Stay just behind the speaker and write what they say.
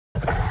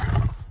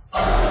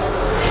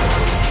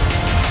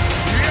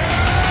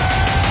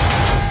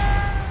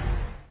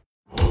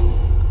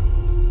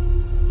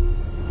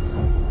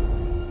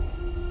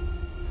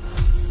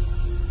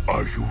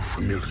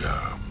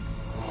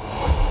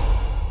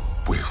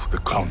of the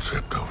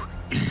concept of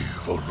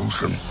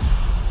evolution.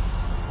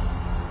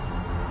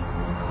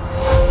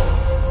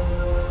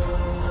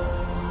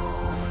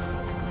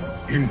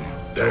 In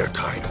their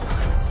time,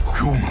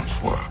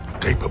 humans were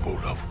capable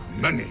of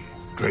many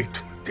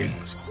great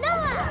things.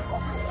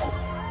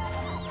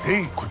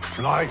 They could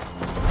fly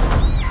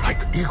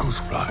like eagles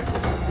fly.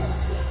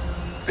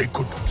 They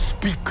could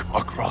speak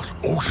across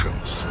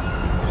oceans.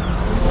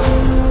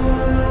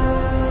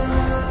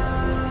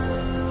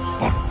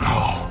 But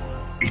now,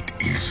 it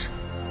is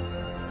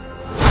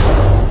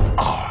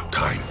our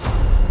time.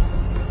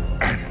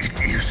 And it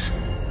is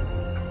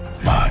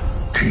my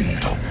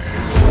kingdom.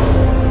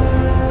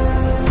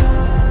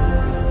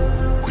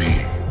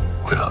 We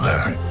will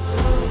learn.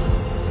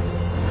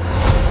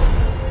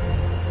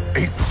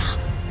 Apes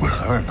will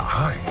learn.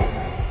 I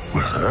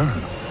will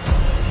learn.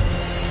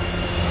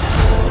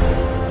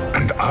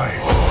 And I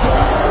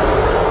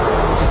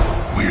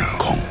will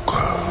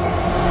conquer.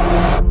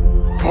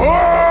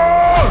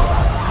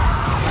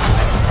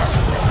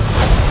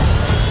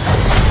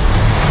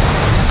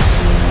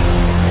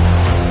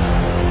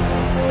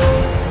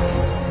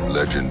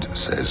 Legend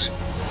says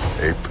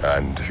ape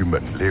and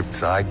human live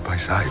side by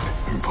side.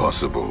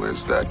 Impossible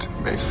as that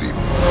may seem.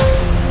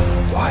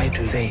 Why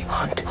do they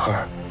hunt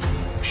her?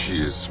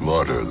 She's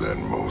smarter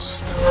than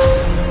most.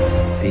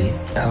 The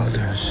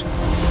elders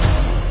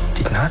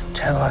did not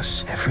tell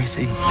us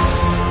everything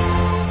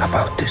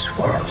about this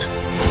world.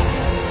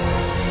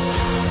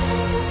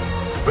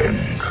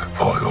 Bend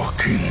for your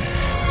king.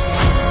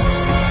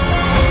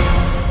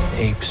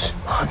 Apes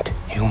hunt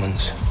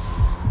humans.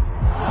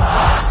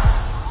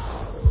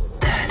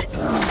 That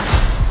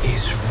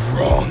is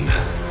wrong.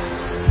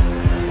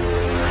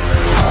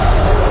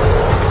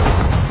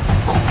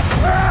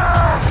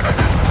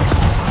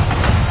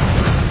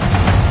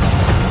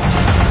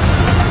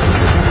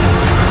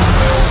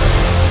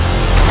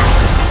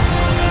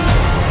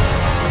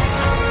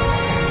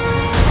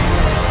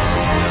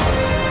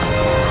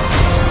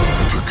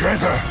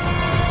 Together,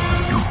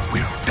 you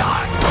will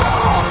die.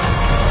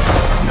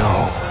 No,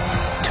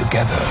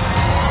 together,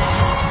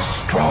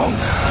 strong.